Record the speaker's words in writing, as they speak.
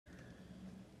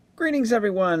Greetings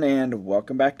everyone and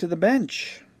welcome back to the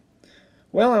bench.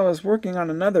 Well, I was working on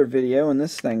another video and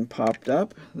this thing popped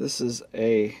up. This is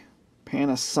a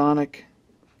Panasonic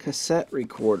cassette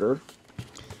recorder.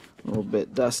 A little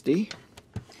bit dusty.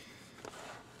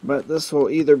 But this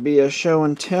will either be a show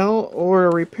and tell or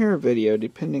a repair video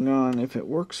depending on if it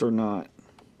works or not.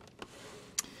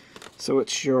 So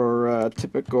it's your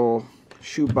typical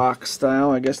shoebox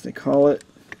style, I guess they call it.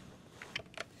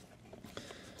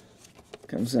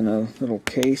 Comes in a little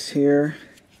case here.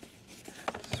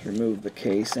 Let's remove the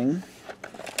casing.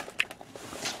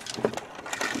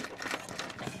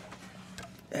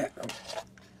 There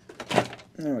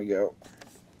we go.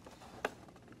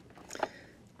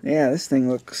 Yeah, this thing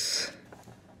looks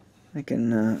like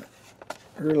an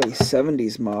early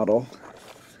 70s model.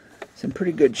 It's in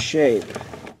pretty good shape.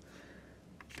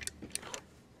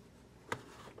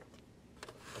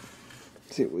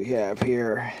 Let's see what we have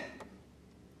here.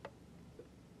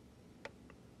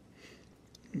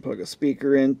 Plug a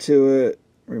speaker into it,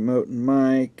 remote and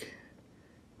mic,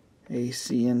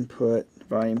 AC input,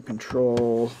 volume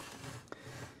control,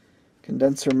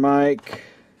 condenser mic,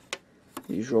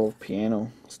 usual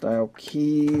piano style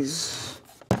keys.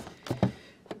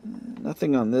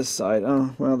 Nothing on this side.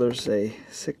 Oh, well, there's a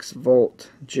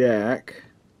 6-volt jack.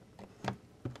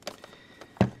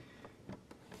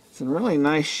 It's in really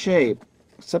nice shape,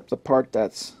 except the part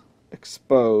that's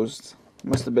exposed.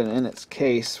 Must have been in its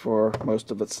case for most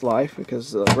of its life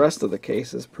because the rest of the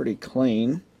case is pretty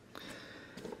clean.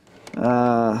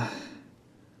 So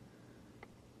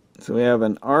we have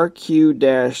an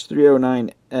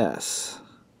RQ-309S.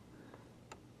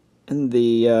 And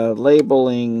the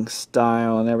labeling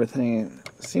style and everything,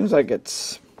 it seems like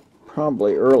it's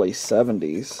probably early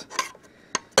 70s.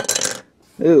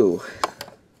 Ooh,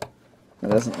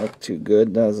 that doesn't look too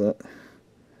good, does it?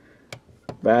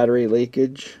 Battery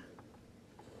leakage.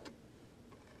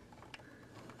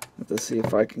 Let's see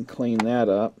if I can clean that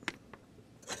up.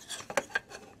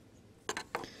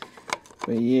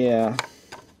 But yeah,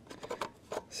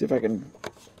 see if I can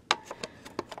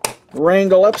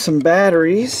wrangle up some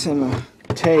batteries and a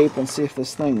tape and see if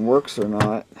this thing works or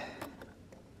not.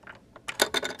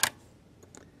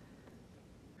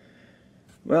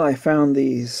 Well, I found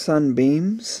these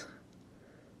Sunbeams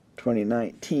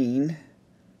 2019,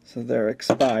 so they're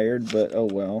expired, but oh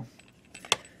well.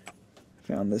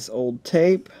 Found this old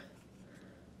tape.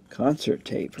 Concert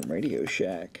tape from Radio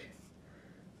Shack.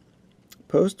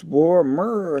 Post-war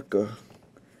America.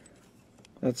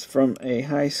 That's from a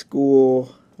high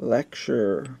school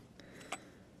lecture.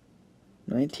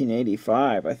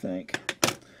 1985, I think.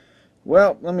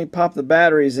 Well, let me pop the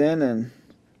batteries in and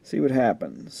see what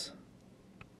happens.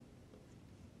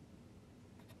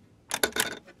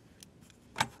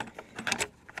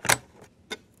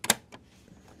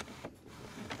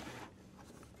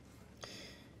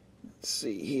 Let's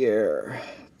see here.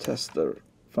 Test the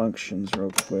functions real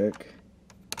quick.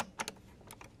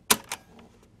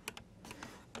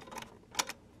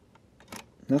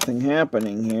 Nothing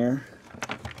happening here.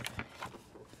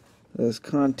 Those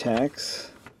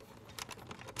contacts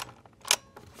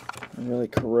are really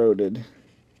corroded.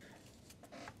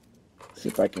 See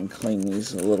if I can clean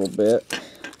these a little bit,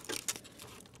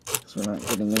 so we're not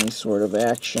getting any sort of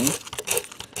action.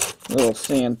 A little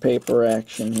sandpaper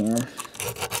action here.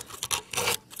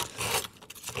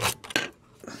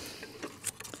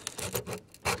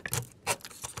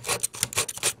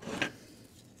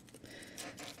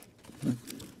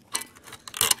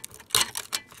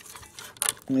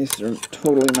 At least they're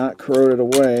totally not corroded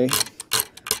away,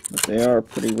 but they are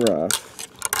pretty rough.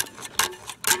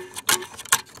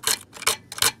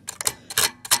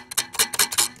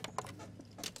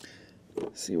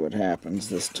 Let's see what happens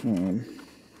this time.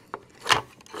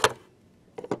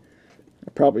 I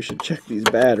probably should check these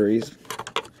batteries,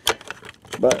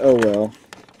 but oh well.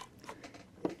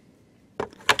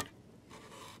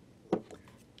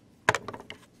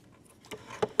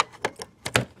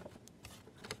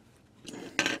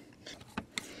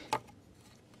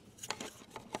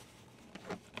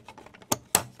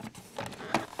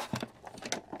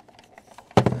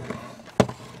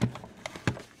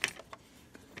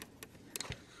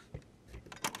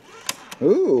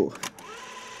 Ooh.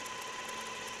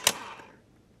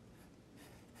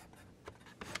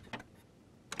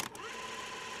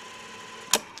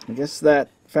 I guess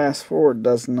that fast forward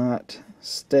does not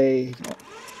stay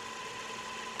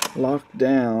locked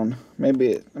down.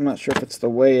 Maybe I'm not sure if it's the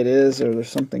way it is or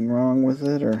there's something wrong with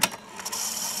it, or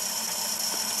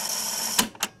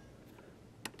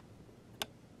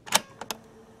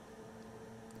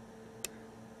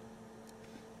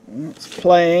it's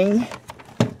playing.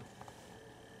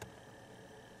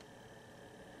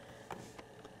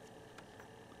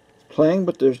 playing,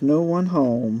 but there's no one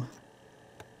home.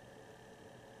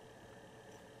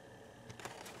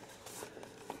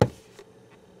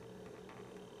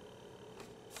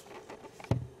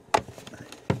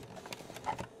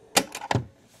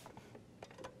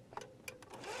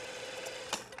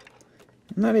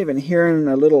 I'm not even hearing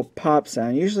a little pop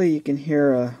sound. Usually you can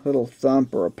hear a little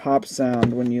thump or a pop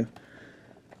sound when you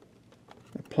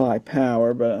apply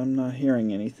power, but I'm not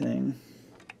hearing anything.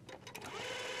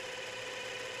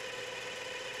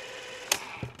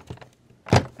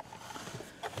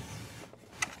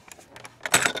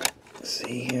 Let's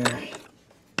see here.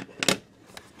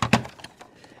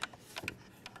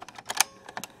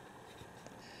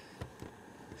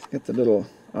 It's got the little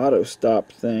auto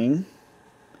stop thing.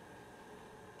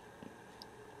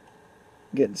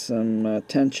 Getting some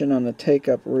tension on the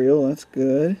take-up reel, that's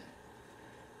good.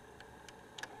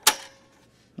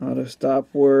 Auto stop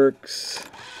works.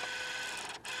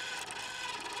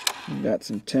 We've got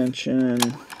some tension,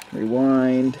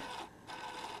 rewind.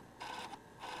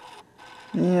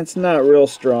 It's not real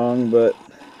strong, but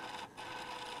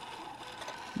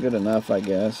good enough, I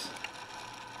guess.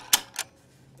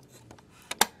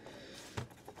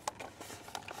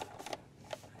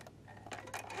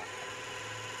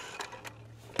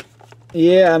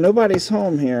 Yeah, nobody's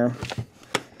home here.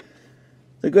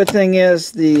 The good thing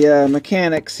is the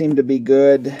mechanics seem to be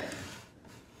good,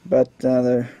 but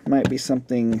there might be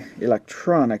something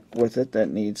electronic with it that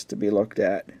needs to be looked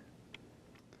at.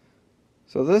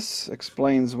 So this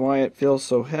explains why it feels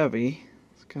so heavy.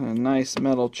 It's got a nice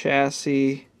metal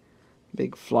chassis,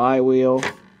 big flywheel.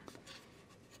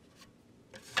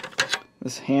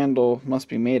 This handle must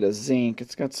be made of zinc.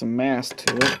 It's got some mass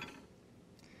to it.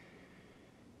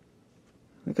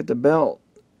 Look at the belt.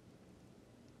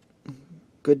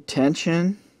 Good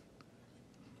tension.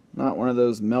 Not one of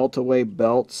those melt-away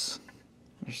belts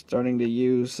they're starting to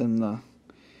use in the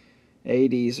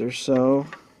 80s or so.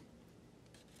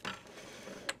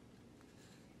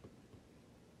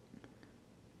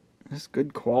 It's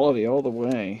good quality all the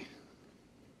way.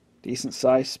 Decent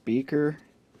sized speaker.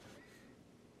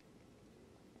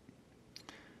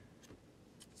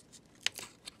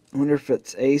 I wonder if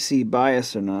it's AC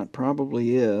bias or not.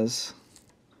 Probably is.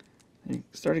 They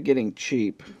started getting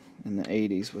cheap in the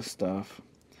 80s with stuff.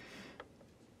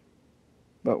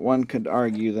 But one could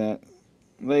argue that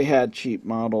they had cheap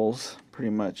models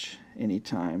pretty much any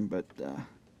time, but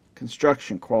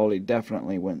construction quality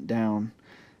definitely went down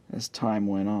as time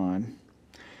went on.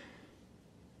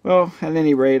 Well, at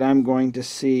any rate, I'm going to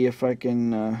see if I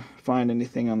can find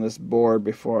anything on this board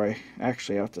before I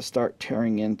actually have to start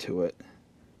tearing into it.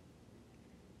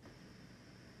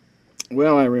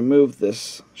 Well, I removed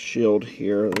this shield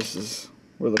here. This is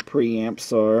where the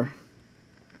preamps are.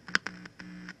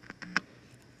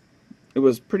 It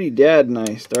was pretty dead, and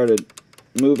I started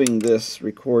moving this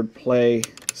record play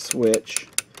switch.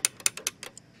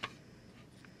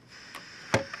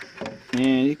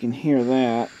 And you can hear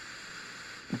that.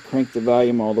 I crank the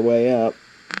volume all the way up.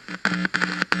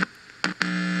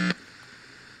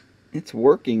 It's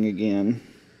working again.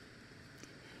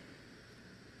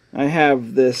 I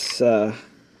have this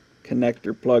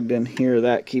connector plugged in here.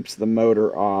 That keeps the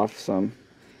motor off, so I'm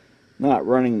not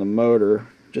running the motor,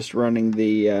 just running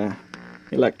the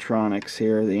electronics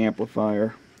here, the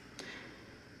amplifier.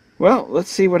 Well, let's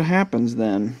see what happens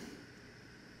then.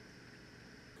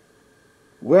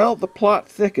 Well, the plot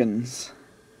thickens.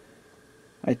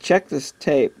 I checked this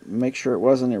tape, make sure it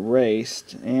wasn't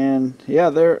erased, and yeah,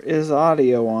 there is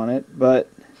audio on it, but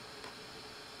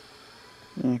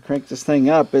when I crank this thing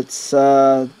up, it's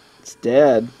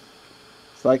dead.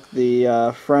 It's like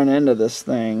the front end of this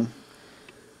thing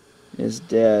is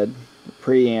dead. The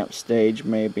preamp stage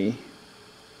maybe.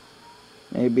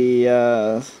 Maybe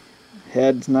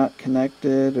head's not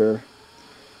connected or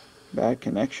bad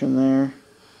connection there.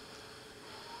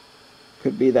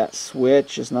 Could be that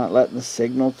switch is not letting the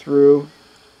signal through.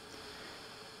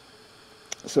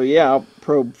 So yeah, I'll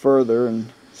probe further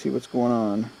and see what's going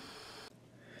on.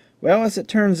 Well, as it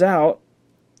turns out,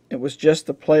 it was just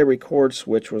the play record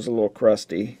switch was a little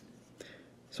crusty.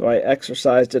 So I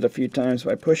exercised it a few times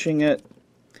by pushing it.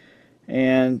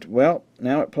 And, well,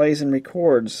 now it plays and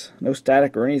records. No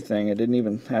static or anything. I didn't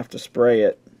even have to spray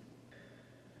it.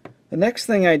 The next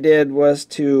thing I did was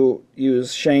to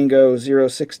use Shango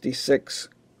 066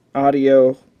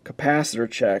 audio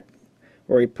capacitor check,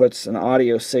 where he puts an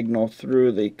audio signal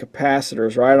through the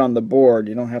capacitors right on the board.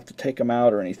 You don't have to take them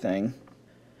out or anything.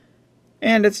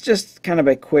 And it's just kind of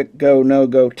a quick go,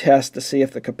 no-go test to see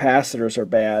if the capacitors are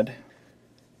bad.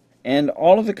 And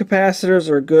all of the capacitors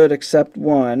are good except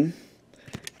one.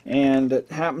 And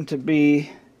it happened to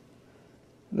be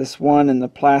this one in the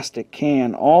plastic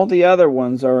can. All the other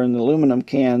ones are in the aluminum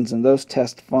cans, and those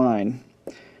test fine.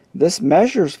 This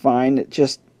measures fine, it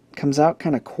just comes out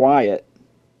kind of quiet.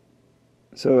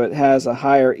 So it has a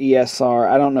higher ESR.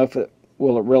 I don't know if it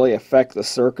will really affect the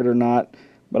circuit or not,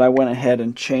 but I went ahead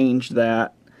and changed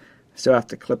that. Still have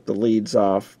to clip the leads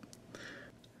off.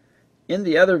 In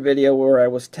the other video where I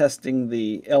was testing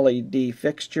the LED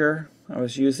fixture, I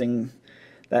was using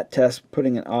that test,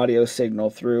 putting an audio signal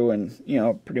through,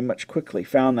 and pretty much quickly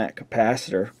found that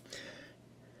capacitor.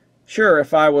 Sure,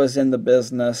 if I was in the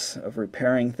business of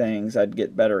repairing things, I'd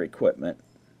get better equipment.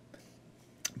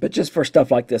 But just for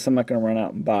stuff like this, I'm not going to run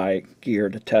out and buy gear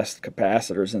to test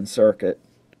capacitors in circuit.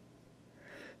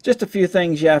 Just a few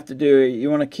things you have to do. You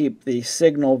want to keep the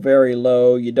signal very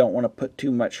low. You don't want to put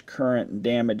too much current and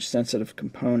damage sensitive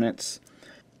components.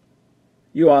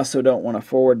 You also don't want to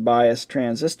forward bias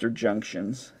transistor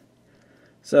junctions.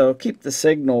 So keep the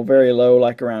signal very low,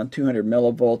 like around 200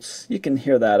 millivolts. You can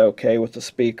hear that okay with the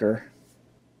speaker.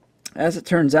 As it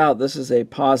turns out, this is a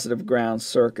positive ground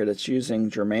circuit. It's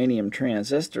using germanium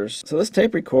transistors. So this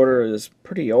tape recorder is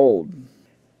pretty old.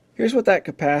 Here's what that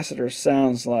capacitor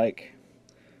sounds like.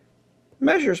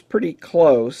 Measures pretty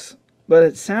close, but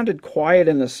it sounded quiet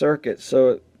in the circuit,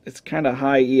 so it's kind of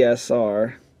high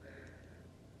ESR.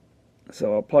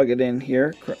 So I'll plug it in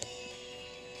here.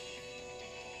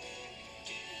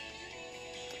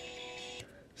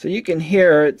 So you can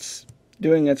hear it's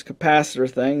doing its capacitor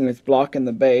thing. It's blocking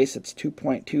the bass. It's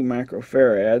 2.2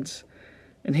 microfarads.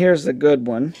 And here's the good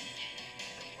one.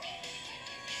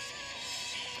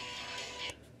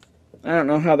 I don't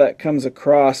know how that comes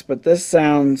across, but this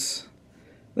one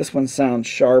sounds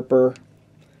sharper,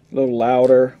 a little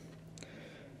louder.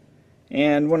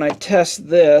 And when I test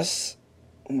this,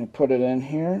 I'm going to put it in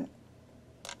here.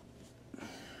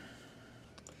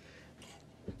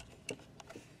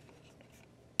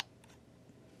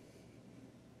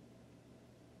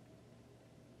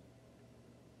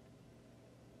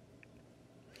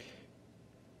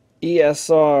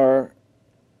 ESR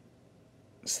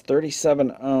is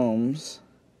 37 ohms,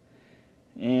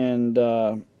 and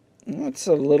it's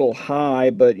a little high,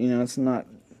 but it's not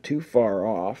too far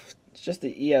off. It's just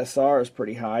the ESR is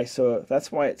pretty high, so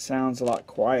that's why it sounds a lot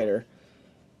quieter.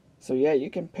 So yeah, you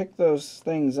can pick those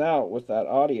things out with that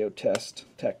audio test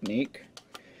technique.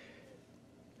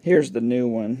 Here's the new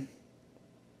one.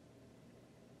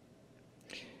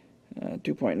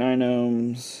 2.9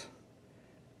 ohms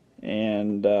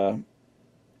and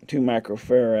 2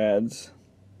 microfarads.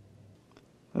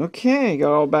 Okay,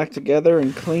 got all back together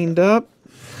and cleaned up.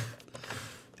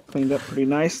 Cleaned up pretty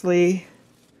nicely.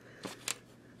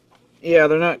 Yeah,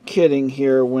 they're not kidding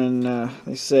here when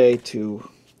they say to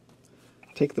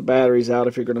take the batteries out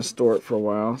if you're going to store it for a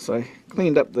while. So I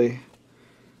cleaned up the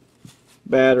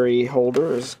battery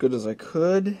holder as good as I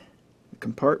could, the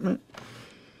compartment.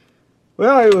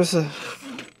 Well, I was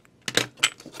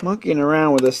monkeying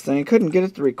around with this thing. Couldn't get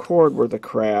it to record worth a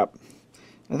crap.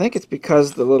 I think it's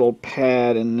because the little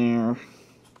pad in there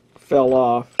fell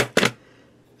off.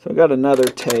 So I got another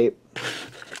tape,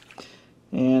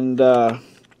 and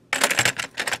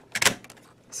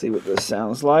see what this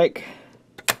sounds like.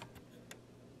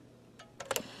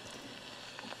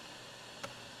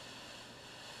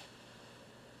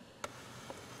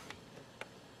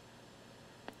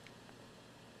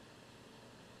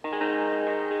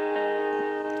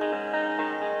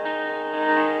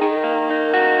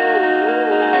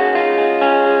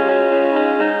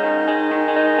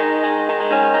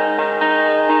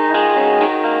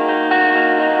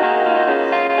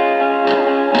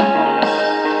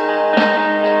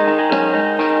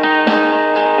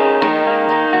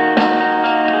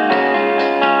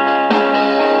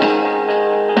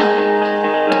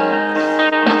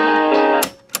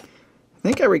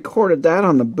 I think I recorded that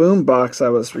on the boombox I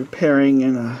was repairing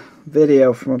in a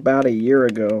video from about a year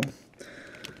ago.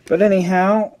 But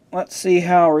anyhow, let's see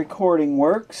how recording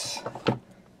works.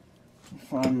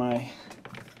 Find my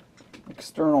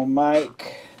external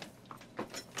mic.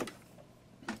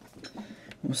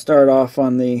 We'll start off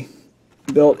on the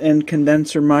built-in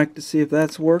condenser mic to see if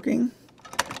that's working.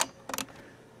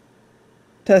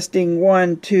 Testing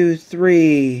 1, 2,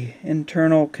 3.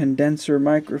 Internal condenser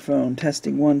microphone.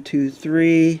 Testing 1, 2,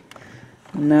 3.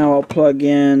 Now I'll plug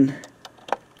in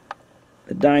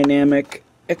the dynamic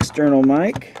external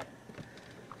mic,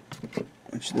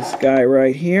 which is this guy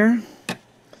right here.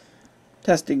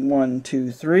 Testing 1,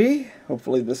 2, 3.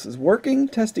 Hopefully this is working.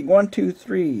 Testing 1, 2,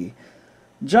 3.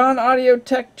 John Audio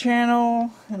Tech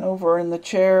channel, and over in the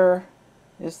chair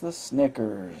is the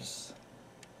Snickers.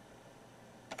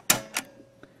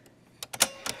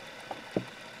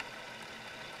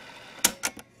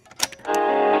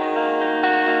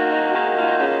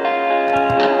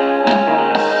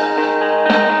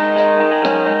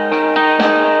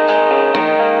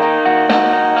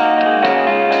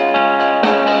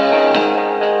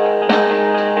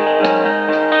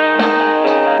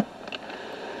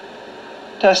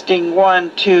 Testing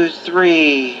 1, 2,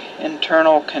 3.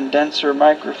 Internal condenser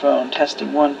microphone.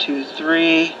 Testing 1, 2,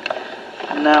 3.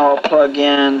 And now I'll plug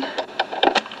in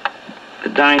the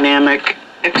dynamic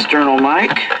external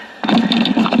mic.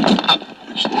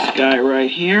 There's this guy right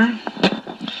here.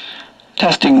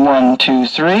 Testing 1, 2,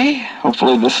 3.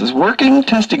 Hopefully this is working.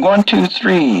 Testing 1, 2,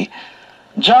 3.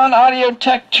 John Audio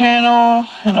Tech channel.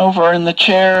 And over in the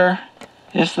chair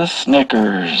is the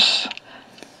Snickers.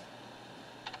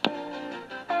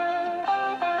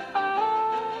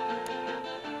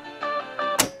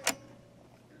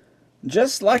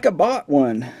 Just like I bought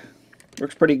one.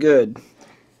 Works pretty good.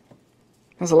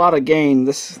 Has a lot of gain.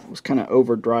 This was kind of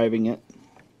overdriving it.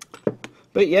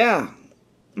 But yeah,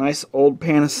 nice old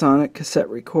Panasonic cassette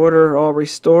recorder, all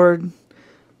restored.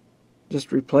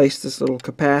 Just replaced this little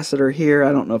capacitor here.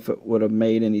 I don't know if it would have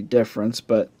made any difference,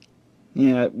 but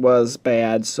yeah, it was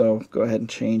bad, so go ahead and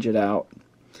change it out.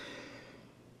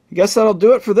 I guess that'll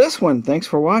do it for this one. Thanks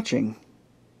for watching.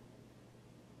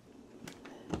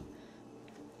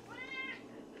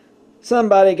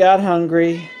 Somebody got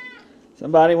hungry.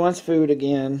 Somebody wants food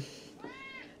again.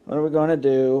 What are we going to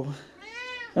do?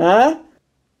 Huh?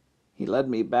 He led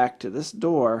me back to this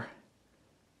door.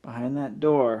 Behind that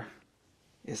door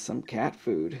is some cat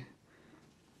food.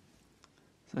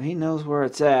 So he knows where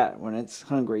it's at when it's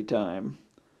hungry time.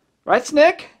 Right,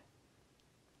 Snick?